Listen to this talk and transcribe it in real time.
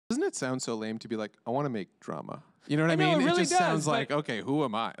Doesn't it sound so lame to be like, I want to make drama? You know what I mean? It really just does, sounds but- like, okay, who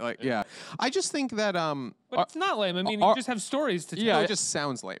am I? Like, yeah. I just think that But it's not lame. I mean, you just have stories to tell. yeah, it just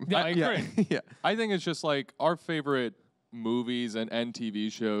sounds lame. Yeah, I agree. Yeah. I think it's just like our favorite movies and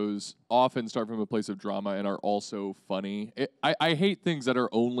TV shows often start from a place of drama and are also funny. I hate things that are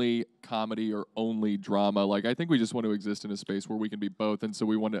only comedy or only drama. Like, I think we just want to exist in a space where we can be both, and so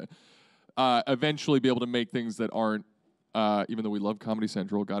we want to eventually be able to make things that aren't, even though we love Comedy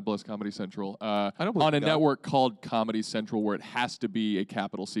Central, God bless Comedy Central, I don't believe on a God. network called Comedy Central where it has to be a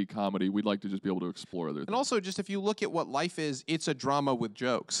capital C comedy, we'd like to just be able to explore other things. And also, just if you look at what life is, it's a drama with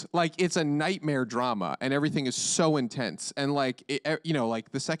jokes. Like, it's a nightmare drama, and everything is so intense. And like, you know,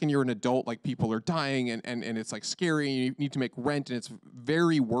 like the second you're an adult, like people are dying, and it's like scary, and you need to make rent, and it's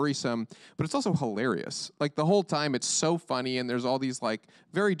very worrisome. But it's also hilarious. Like the whole time, it's so funny, and there's all these like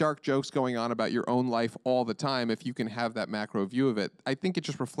very dark jokes going on about your own life all the time. If you can have that macro view of it, I think it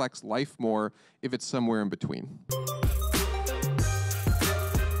just reflects life more if it's somewhere in between.